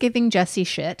Michelle is giving Jesse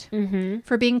shit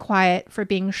for being quiet, for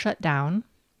being shut down.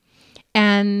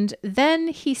 And then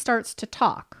he starts to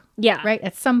talk. Yeah. Right.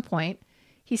 At some point,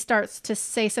 he starts to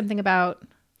say something about.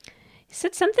 He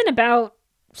said something about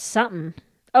something.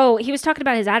 Oh, he was talking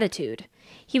about his attitude.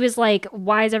 He was like,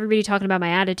 why is everybody talking about my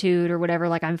attitude or whatever?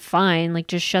 Like, I'm fine. Like,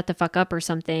 just shut the fuck up or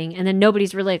something. And then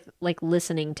nobody's really like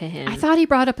listening to him. I thought he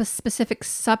brought up a specific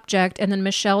subject and then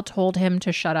Michelle told him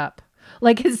to shut up.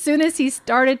 Like, as soon as he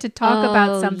started to talk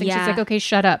about something, she's like, okay,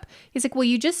 shut up. He's like, well,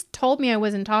 you just told me I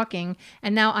wasn't talking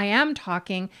and now I am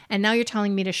talking and now you're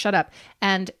telling me to shut up.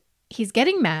 And he's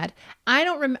getting mad. I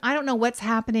don't know what's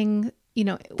happening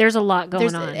There's a lot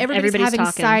going on. Everybody's having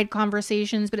talking. side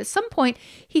conversations, but at some point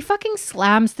he fucking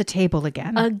slams the table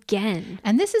again.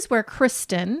 And this is where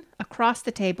Kristen across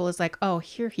the table is like, oh,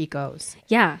 here he goes.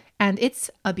 Yeah. And it's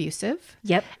abusive.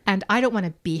 Yep. And I don't want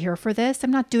to be here for this.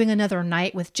 I'm not doing another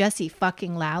night with Jesse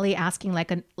fucking Lally acting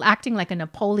like a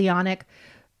Napoleonic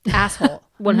asshole.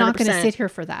 I'm not going to sit here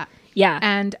for that. Yeah.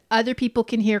 And other people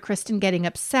can hear Kristen getting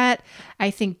upset. I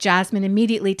think Jasmine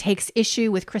immediately takes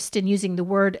issue with Kristen using the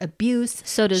word abuse.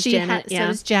 So does Janet. So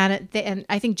does Janet. And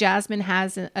I think Jasmine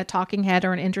has a talking head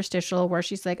or an interstitial where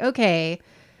she's like, okay,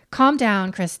 calm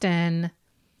down, Kristen.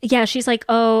 Yeah, she's like,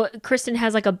 oh, Kristen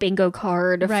has like a bingo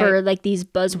card for like these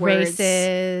buzzwords.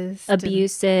 Racist.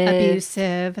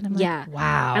 Abusive. And I'm like,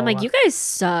 wow. I'm like, you guys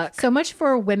suck. So much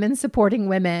for women supporting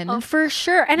women. Oh, for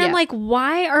sure. And I'm like,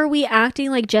 why are we acting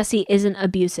like Jesse isn't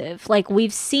abusive? Like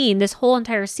we've seen this whole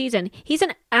entire season. He's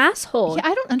an asshole. Yeah,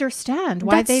 I don't understand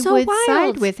why they would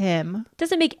side with him.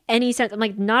 Doesn't make any sense. I'm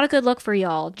like, not a good look for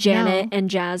y'all. Janet and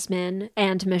Jasmine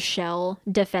and Michelle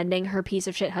defending her piece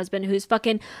of shit husband who's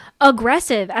fucking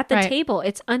aggressive at the table.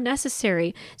 It's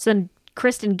unnecessary. So then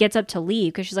Kristen gets up to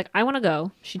leave because she's like, I want to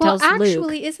go. She tells Luke.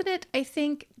 Actually, isn't it, I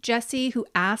think, Jesse who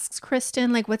asks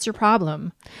Kristen, like, what's your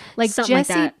problem? Like, something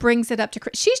Jesse brings it up to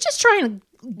Kristen. She's just trying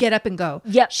to get up and go.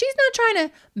 Yep. She's not trying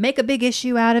to make a big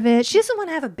issue out of it. She doesn't want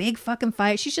to have a big fucking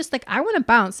fight. She's just like, I want to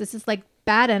bounce. This is like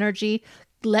bad energy.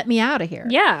 Let me out of here.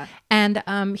 Yeah. And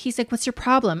he's like, what's your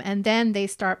problem? And then they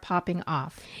start popping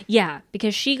off. Yeah,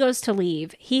 because she goes to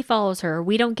leave. He follows her.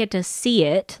 We don't get to see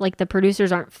it. Like the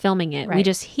producers aren't filming it. Right. We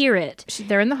just hear it.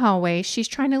 They're in the hallway. She's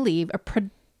trying to leave. A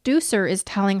producer is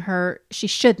telling her she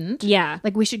shouldn't. Yeah.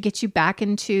 Like, we should get you back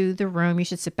into the room. You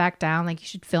should sit back down. Like, you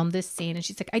should film this scene. And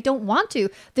she's like, I don't want to.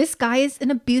 This guy is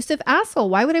an abusive asshole.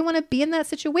 Why would I want to be in that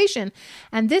situation?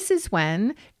 And this is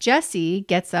when Jesse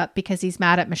gets up because he's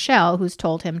mad at Michelle, who's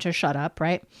told him to shut up,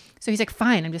 right? So he's like,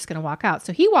 fine, I'm just going to walk out.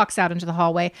 So he walks out into the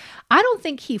hallway. I don't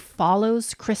think he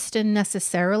follows Kristen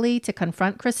necessarily to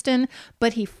confront Kristen,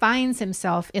 but he finds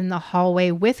himself in the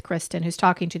hallway with Kristen, who's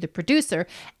talking to the producer,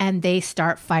 and they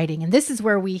start fighting. And this is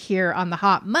where we hear on the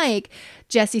hot mic,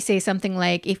 Jesse say something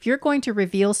like, if you're going to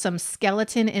reveal some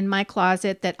skeleton in my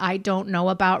closet that I don't know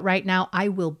about right now, I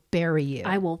will bury you.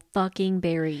 I will fucking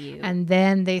bury you. And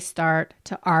then they start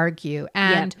to argue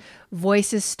and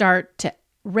voices start to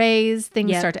raise,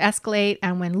 things start to escalate,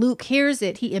 and when Luke hears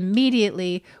it, he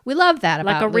immediately, we love that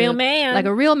about like a Luke. real man. Like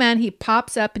a real man, he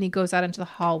pops up and he goes out into the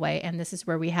hallway, and this is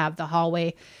where we have the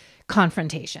hallway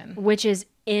confrontation. Which is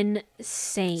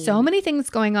insane. So many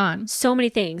things going on. So many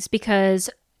things, because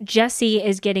Jesse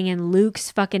is getting in Luke's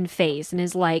fucking face and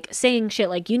is like saying shit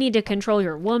like, you need to control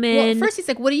your woman. Well, first he's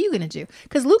like, what are you going to do?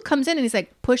 Because Luke comes in and he's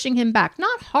like pushing him back.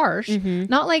 Not harsh,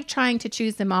 not like trying to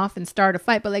choose them off and start a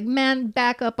fight, but like, man,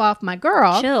 back up off my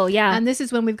girl. Chill, yeah. And this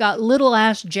is when we've got little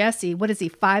ass Jesse. What is he,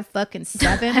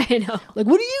 5'7"? I know. Like,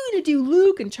 what are you going to do,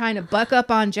 Luke? And trying to buck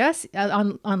up on Jesse,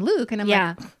 on Luke. And I'm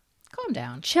like, calm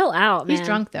down. Chill out, man. He's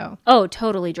drunk, though. Oh,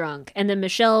 totally drunk. And then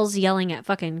Michelle's yelling at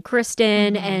fucking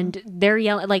Kristen, and they're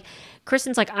yelling. Like,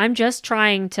 Kristen's like, I'm just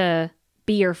trying to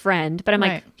be your friend. But I'm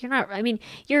like, you're not. I mean,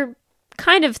 you're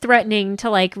kind of threatening to,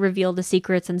 like, reveal the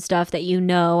secrets and stuff that you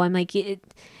know. I'm like,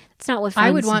 it's not what friends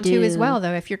I would want do. to as well,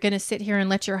 though, if you're going to sit here and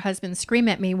let your husband scream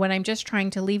at me when I'm just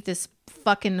trying to leave this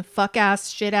fucking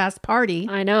fuck-ass, shit-ass party.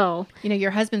 I know. You know,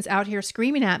 your husband's out here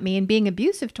screaming at me and being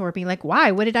abusive toward me. Like,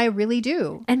 why? What did I really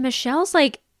do? And Michelle's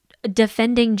like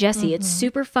defending Jesse. It's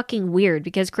super fucking weird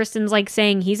because Kristen's like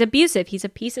saying he's abusive. He's a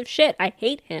piece of shit. I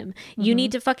hate him. You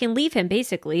need to fucking leave him,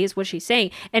 basically, is what she's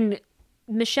saying. And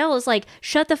Michelle is like,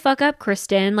 shut the fuck up,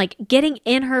 Kristen. Like, getting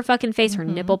in her fucking face. Her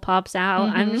nipple pops out.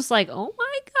 I'm just like, oh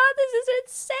my God, this is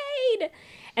insane.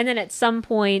 And then at some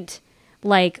point,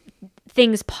 like,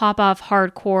 things pop off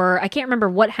hardcore. I can't remember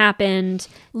what happened.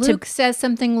 Luke says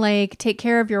something like, take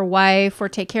care of your wife or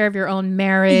take care of your own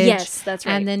marriage. Yes, that's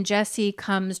right. And then Jesse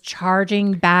comes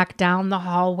charging back down the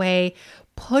hallway,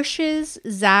 pushes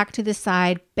Zach to the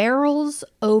side, barrels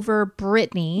over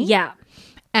Brittany. Yeah.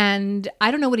 And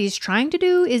I don't know what he's trying to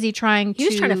do. Is he trying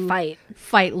He's trying to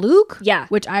fight Luke? Yeah.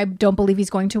 Which I don't believe he's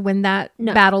going to win that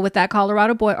battle with that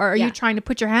Colorado boy. Or are you trying to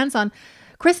put your hands on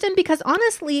Kristen? Because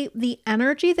honestly, the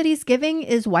energy that he's giving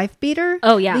is wife beater.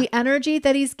 Oh, yeah. The energy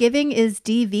that he's giving is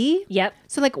DV. Yep.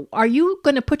 So like, are you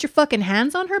going to put your fucking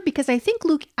hands on her? Because I think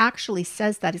Luke actually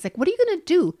says that. He's like, what are you going to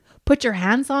do? put your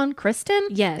hands on Kristen?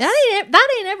 Yes. That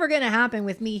ain't ever going to happen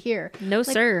with me here. No, like,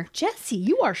 sir. Jesse,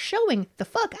 you are showing the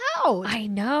fuck out. I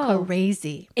know.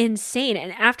 Crazy. Insane.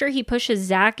 And after he pushes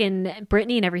Zach and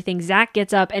Brittany and everything, Zach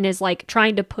gets up and is like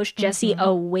trying to push Jesse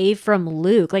away from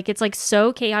Luke. Like, it's like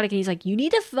so chaotic. And he's like, you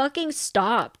need to fucking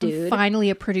stop, dude. And finally,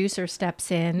 a producer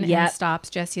steps in and stops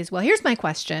Jesse as well. Here's my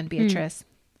question, Beatrice.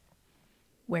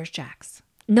 Where's Jax?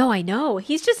 No, I know.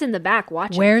 He's just in the back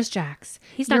watching. Where's Jax?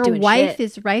 He's not doing shit. Your wife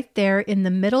is right there in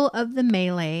the middle of the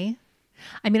melee.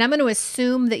 I mean, I'm going to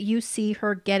assume that you see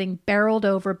her getting barreled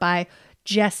over by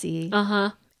Jesse.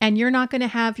 Uh-huh. And you're not going to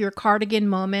have your cardigan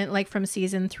moment like from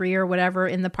season 3 or whatever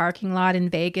in the parking lot in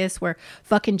Vegas where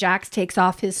fucking Jax takes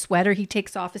off his sweater, he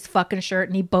takes off his fucking shirt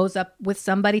and he bows up with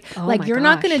somebody. Like, you're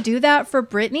not going to do that for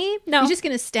Brittany? No. You're just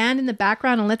going to stand in the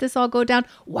background and let this all go down?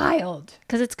 Wild.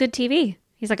 Because it's good TV.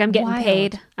 He's like, I'm getting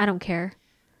paid. I don't care.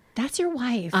 That's your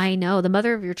wife. I know. The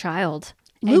mother of your child.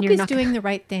 Luke is doing the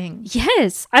right thing.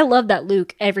 Yes. I love that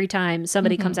Luke, every time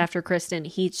somebody comes after Kristen,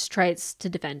 he just tries to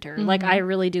defend her. Like, I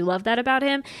really do love that about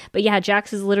him. But yeah,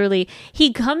 Jax is literally,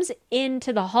 he comes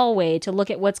into the hallway to look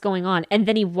at what's going on and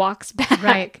then he walks back.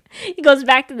 Right. He goes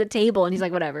back to the table and he's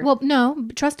like, whatever. Well, no,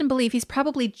 trust and believe. He's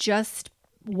probably just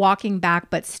walking back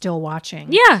but still watching.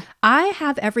 Yeah. I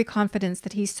have every confidence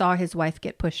that he saw his wife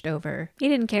get pushed over. He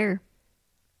didn't care.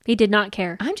 He did not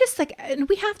care. I'm just like, and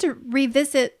we have to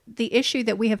revisit the issue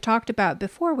that we have talked about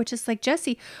before, which is like,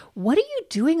 Jesse, what are you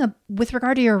doing with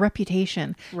regard to your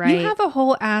reputation? Right. You have a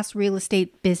whole ass real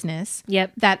estate business.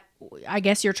 Yep. That I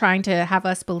guess you're trying to have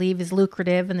us believe is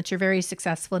lucrative and that you're very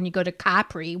successful and you go to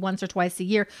Capri once or twice a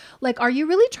year. Like, are you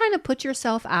really trying to put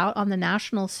yourself out on the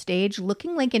national stage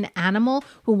looking like an animal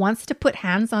who wants to put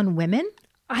hands on women?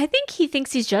 I think he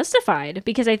thinks he's justified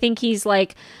because I think he's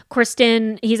like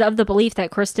Kristen. He's of the belief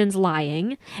that Kristen's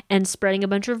lying and spreading a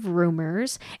bunch of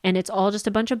rumors and it's all just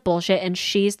a bunch of bullshit. And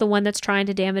she's the one that's trying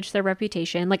to damage their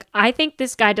reputation. Like, I think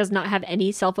this guy does not have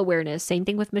any self-awareness. Same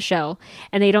thing with Michelle.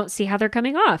 And they don't see how they're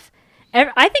coming off.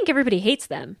 I think everybody hates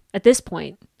them at this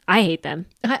point. I hate them.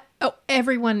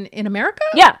 Everyone in America?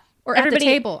 Yeah. Or everybody, at the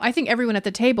table. I think everyone at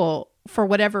the table, for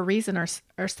whatever reason,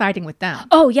 are siding with them.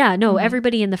 Oh, yeah. No,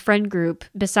 everybody in the friend group,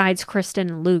 besides Kristen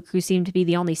and Luke, who seem to be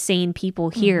the only sane people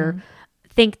here,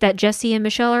 think that Jesse and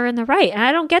Michelle are in the right. And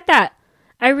I don't get that.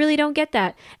 I really don't get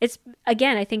that. It's,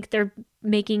 again, I think they're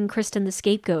making Kristen the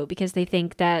scapegoat because they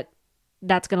think that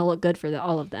that's going to look good for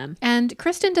all of them. And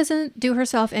Kristen doesn't do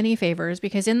herself any favors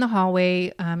because in the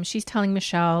hallway, she's telling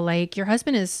Michelle, like, your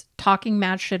husband is talking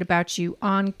mad shit about you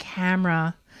on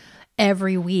camera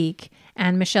every week.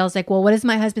 And Michelle's like, well, what is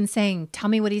my husband saying? Tell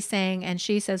me what he's saying. And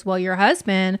she says, well, your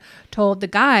husband told the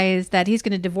guys that he's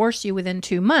going to divorce you within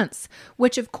 2 months,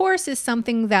 which of course is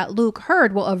something that Luke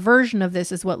heard. Well, a version of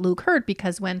this is what Luke heard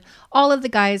because when all of the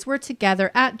guys were together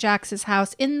at Jax's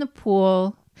house in the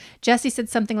pool, Jesse said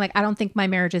something like, I don't think my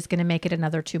marriage is going to make it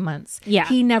another 2 months. Yeah.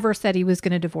 He never said he was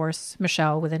going to divorce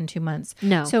Michelle within 2 months.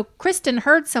 No. So Kristen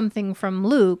heard something from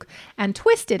Luke and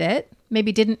twisted it,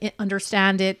 maybe didn't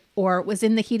understand it, or was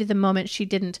in the heat of the moment. She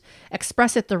didn't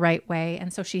express it the right way.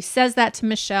 And so she says that to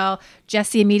Michelle.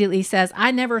 Jesse immediately says,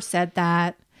 I never said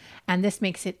that. And this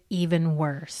makes it even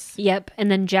worse. Yep. And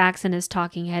then Jackson, his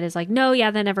talking head, is like, no, yeah,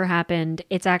 that never happened.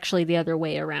 It's actually the other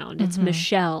way around. It's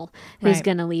Michelle who's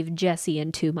going to leave Jesse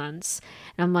in 2 months.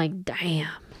 And I'm like,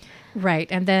 damn. Right.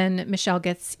 And then Michelle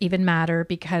gets even madder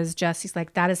because Jesse's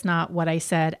like, that is not what I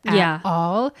said at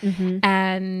all.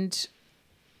 And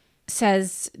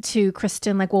says to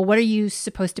Kristen, like, well, what are you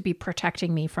supposed to be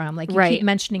protecting me from? Like, you keep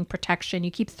mentioning protection.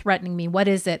 You keep threatening me. What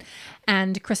is it?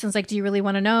 And Kristen's like, do you really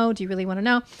want to know? Do you really want to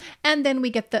know? And then we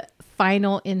get the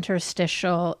final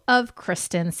interstitial of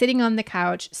Kristen sitting on the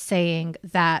couch saying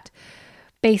that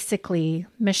basically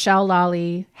Michelle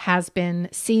Lally has been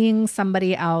seeing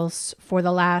somebody else for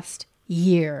the last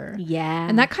year. Yeah.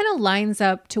 And that kind of lines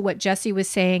up to what Jesse was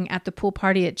saying at the pool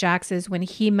party at Jax's when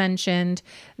he mentioned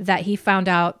that he found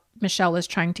out Michelle was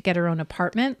trying to get her own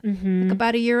apartment like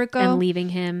about a year ago. And leaving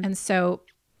him. And so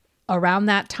around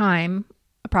that time,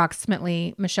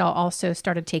 approximately, Michelle also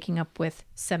started taking up with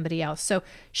somebody else. So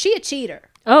she a cheater.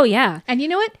 Oh, yeah. And you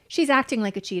know what? She's acting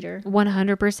like a cheater.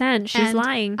 100%. She's And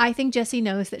lying. I think Jesse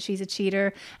knows that she's a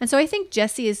cheater. And so I think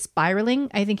Jesse is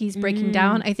spiraling. I think he's breaking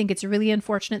down. I think it's really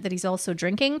unfortunate that he's also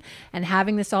drinking and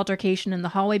having this altercation in the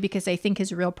hallway because I think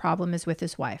his real problem is with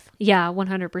his wife. Yeah,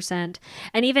 100%.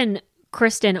 And even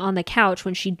Kristen on the couch,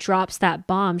 when she drops that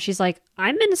bomb, she's like,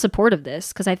 I'm in support of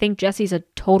this because I think Jesse's a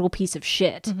total piece of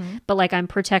shit. But like, I'm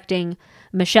protecting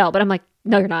Michelle. But I'm like,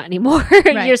 No, you're not anymore.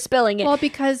 Right. You're spilling it. Well,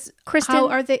 because Kristen, how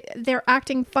are they're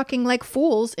acting fucking like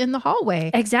fools in the hallway.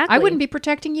 Exactly. I wouldn't be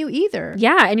protecting you either.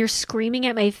 Yeah, and you're screaming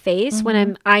at my face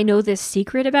when I know this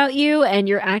secret about you, and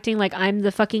you're acting like I'm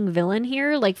the fucking villain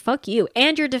here. Like, fuck you.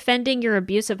 And you're defending your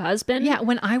abusive husband. Yeah,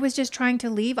 when I was just trying to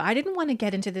leave, I didn't want to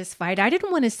get into this fight. I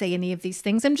didn't want to say any of these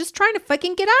things. I'm just trying to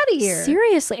fucking get out of here.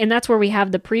 Seriously. And that's where we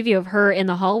have the preview of her in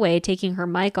the hallway taking her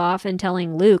mic off and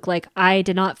telling Luke, like, I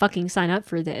did not fucking sign up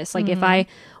for this. Like, if I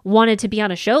wanted to be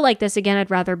on a show like this again, I'd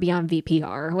rather be on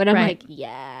VPR. When I'm like,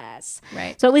 yes.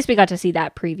 Right. So at least we got to see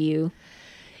that preview.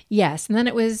 Yes. And then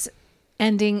it was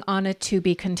ending on a to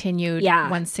be continued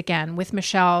once again, with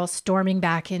Michelle storming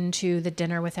back into the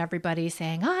dinner with everybody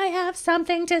saying, I have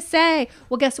something to say.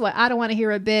 Well, guess what? I don't want to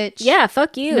hear a bitch. Yeah,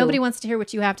 fuck you. Nobody wants to hear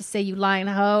what you have to say, you lying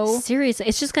hoe. Seriously.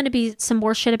 It's just going to be some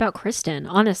more shit about Kristen,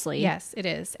 honestly. Yes, it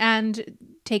is. And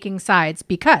taking sides,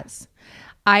 because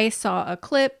I saw a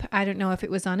clip. I don't know if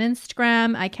it was on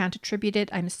Instagram. I can't attribute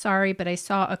it. I'm sorry, but I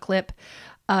saw a clip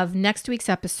of next week's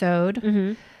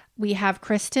episode. We have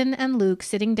Kristen and Luke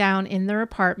sitting down in their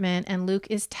apartment, and Luke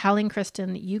is telling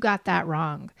Kristen, you got that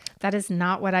wrong. That is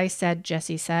not what I said,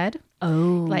 Jesse said.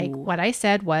 Oh. Like, what I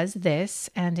said was this,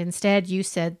 and instead you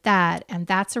said that, and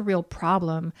that's a real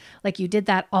problem. Like, you did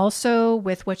that also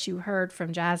with what you heard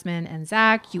from Jasmine and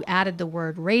Zach. You added the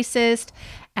word racist,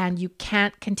 and you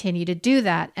can't continue to do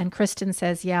that. And Kristen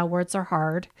says, yeah, words are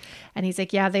hard. And he's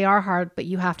like, yeah, they are hard, but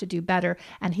you have to do better.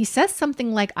 And he says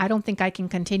something like, I don't think I can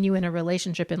continue in a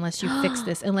relationship unless you fix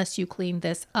this, unless you clean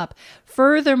this up.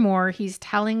 Furthermore, he's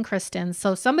telling Kristen,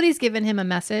 so somebody's given him a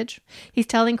message. He's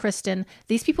telling Kristen,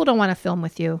 these people don't want to film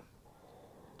with you.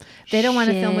 They don't want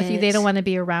to film with you. They don't want to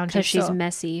be around you. Because she's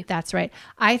messy. That's right.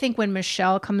 I think when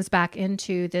Michelle comes back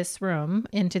into this room,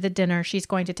 into the dinner, she's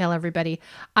going to tell everybody,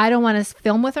 I don't want to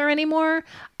film with her anymore.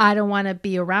 I don't want to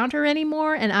be around her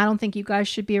anymore. And I don't think you guys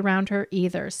should be around her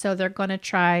either. So they're going to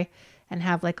try and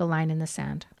have like a line in the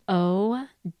sand. Oh,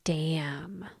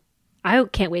 damn. I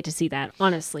can't wait to see that,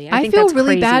 honestly. I think feel that's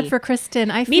really crazy. bad for Kristen.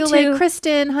 I feel like,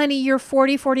 Kristen, honey, you're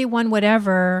 40, 41,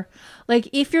 whatever. Like,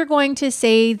 if you're going to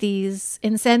say these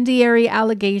incendiary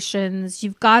allegations,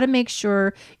 you've got to make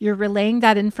sure you're relaying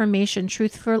that information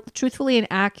truthfully and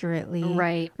accurately.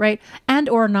 Right. Right. And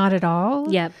or not at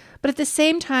all. Yep. But at the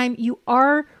same time, you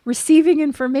are receiving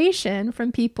information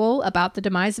from people about the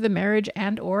demise of a marriage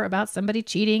and or about somebody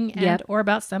cheating and or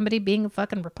about somebody being a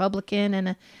fucking Republican and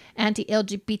an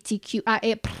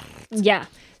anti-LGBTQIA. Yeah.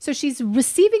 So she's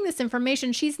receiving this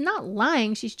information. She's not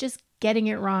lying. She's just getting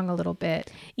it wrong a little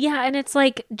bit. Yeah. And it's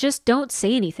like, just don't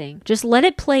say anything. Just let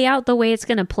it play out the way it's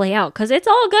going to play out. Because it's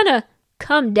all going to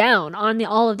come down on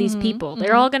all of these people.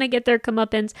 They're all going to get their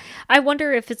comeuppance. I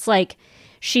wonder if it's like,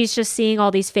 she's just seeing all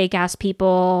these fake ass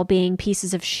people being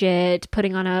pieces of shit,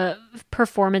 putting on a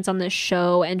performance on this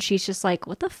show. And she's just like,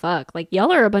 what the fuck? Like,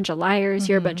 y'all are a bunch of liars.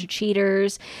 You're a bunch of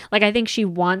cheaters. Like, I think she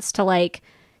wants to like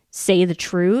say the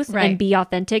truth and be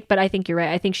authentic. But I think you're right.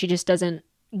 I think she just doesn't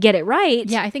get it right.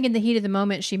 Yeah. I think in the heat of the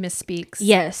moment, she misspeaks.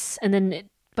 Yes. And then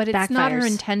but it's backfires. Not her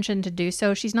intention to do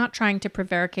so. She's not trying to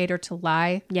prevaricate or to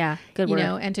lie. Yeah, good word. You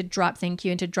know, and to drop thank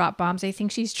you and to drop bombs. I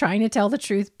think she's trying to tell the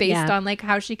truth based on like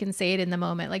how she can say it in the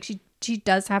moment. Like she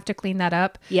does have to clean that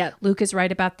up. Yeah. Luke is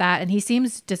right about that. And he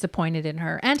seems disappointed in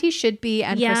her. And he should be.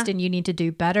 And Kristen, you need to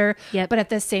do better. Yep. But at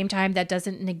the same time, that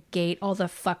doesn't negate all the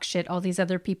fuck shit all these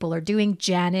other people are doing.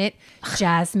 Janet,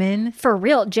 Jasmine. For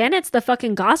real. Janet's the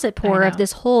fucking gossip whore of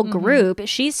this whole group.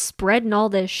 She's spreading all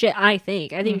this shit, I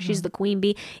think. I think she's the queen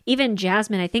bee. Even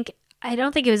Jasmine, I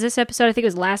don't think it was this episode. I think it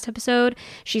was last episode.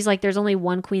 She's like, there's only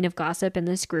one queen of gossip in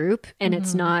this group. And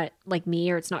it's not like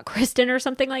me or it's not Kristen or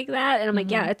something like that. And I'm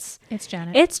like, yeah, it's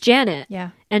Janet. It's Janet.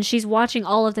 Yeah. And she's watching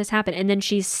all of this happen. And then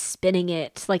she's spinning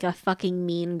it like a fucking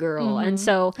mean girl. And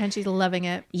so. And she's loving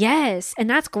it. Yes. And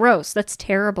that's gross. That's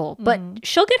terrible. But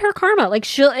she'll get her karma. Like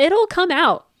it'll come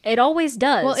out. It always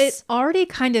does. Well, it already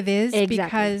kind of is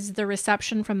because the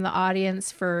reception from the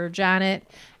audience for Janet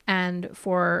and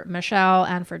for Michelle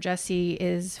and for Jesse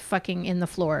is fucking in the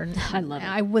floor. I love it.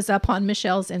 I was up on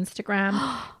Michelle's Instagram,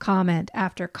 comment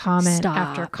after comment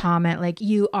after comment. Like,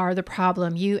 you are the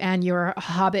problem. You and your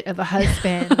hobbit of a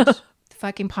husband.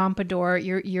 Fucking pompadour,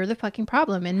 you're the fucking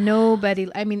problem. And nobody,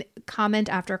 I mean, comment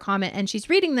after comment, and she's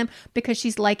reading them because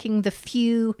she's liking the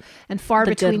few and far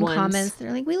between comments.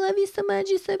 They're like, we love you so much,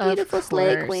 you're so beautiful,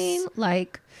 slay queen.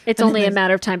 Like, it's only a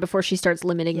matter of time before she starts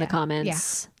limiting the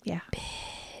comments. Yeah.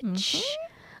 Bitch.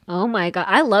 Oh my god,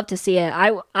 I love to see it.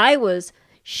 I was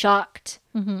shocked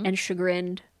and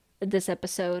chagrined this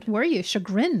episode. Were you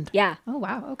chagrined? Yeah. Oh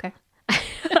wow. Okay.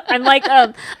 I'm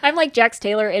like Jax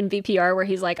Taylor in VPR where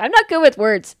he's like, I'm not good with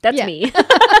words. That's me.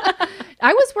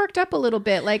 I was worked up a little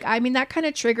bit. Like, I mean, that kind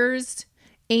of triggers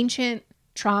ancient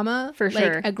trauma. For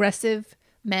sure. Like aggressive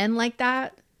men like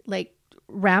that, like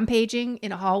rampaging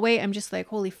in a hallway. I'm just like,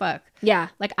 holy fuck. Yeah.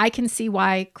 Like, I can see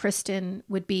why Kristen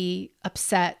would be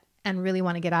upset and really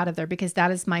want to get out of there, because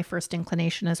that is my first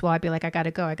inclination as well. I'd be like, I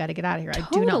gotta go. I gotta get out of here. I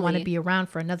do not want to be around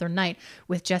for another night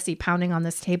with Jesse pounding on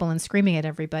this table and screaming at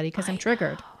everybody because I'm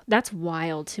triggered. That's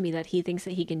wild to me that he thinks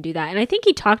that he can do that. And I think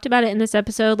he talked about it in this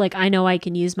episode. Like, I know I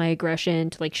can use my aggression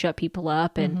to like shut people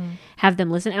up and have them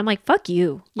listen. I'm like, fuck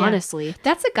you, honestly.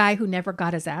 That's a guy who never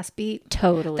got his ass beat.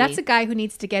 Totally. That's a guy who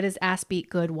needs to get his ass beat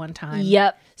good one time.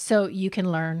 Yep. So you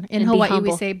can learn. In And be Hawaii, we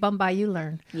humble. say, Bumbai, you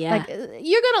learn. Yeah. Like,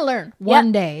 you're going to learn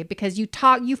one day because you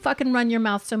fucking run your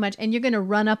mouth so much and you're going to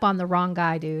run up on the wrong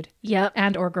guy, dude. Yep.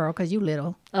 And or girl, because you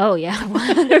little. Oh, yeah.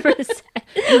 100%.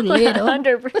 You little.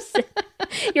 100%.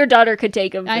 Your daughter could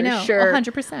take him for I know, sure.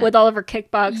 100%. With all of her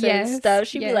kickboxing and Yes, stuff.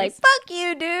 She'd be yes. like, fuck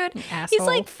you, dude. He's Asshole.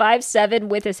 like 5'7"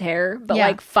 with his hair, but Yeah.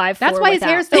 like 5'4". That's why his without.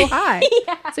 hair's so high.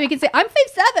 So he can say, I'm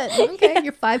 5'7". Okay,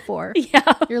 you're 5'4".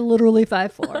 Yeah. You're literally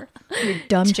 5'4". You're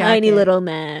dumb jacket. Tiny little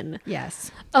man.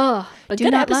 Yes. Oh, but Do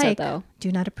good not episode, like. though.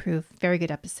 Do not approve. Very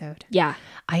good episode. Yeah.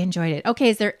 I enjoyed it. Okay,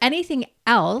 is there anything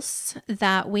else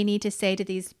that we need to say to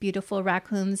these beautiful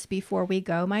raccoons before we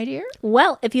go, my dear?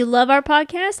 Well, if you love our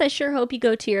podcast, I sure hope you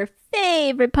go to your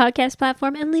favorite podcast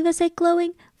platform and leave us a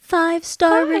glowing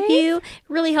 5-star review. It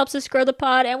really helps us grow the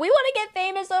pod, and we want to get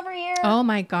famous over here. Oh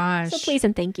my gosh. So please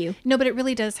and thank you. No, but it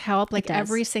really does help. Like does.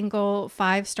 every single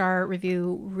 5-star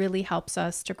review really helps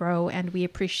us to grow, and we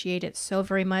appreciate it so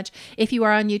very much. If you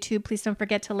are on YouTube, please don't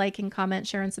forget to like and comment,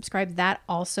 share, and subscribe. That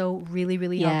also really,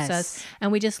 really helps us.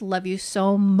 And we just love you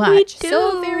so much.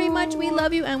 So very much. We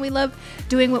love you, and we love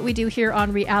doing what we do here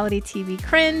on Reality TV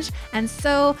Cringe. And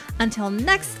so until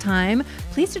next time,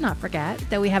 please do not forget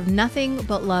that we have nothing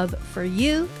but love for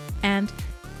you, and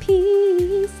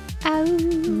peace out.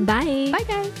 Bye. Bye,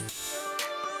 guys.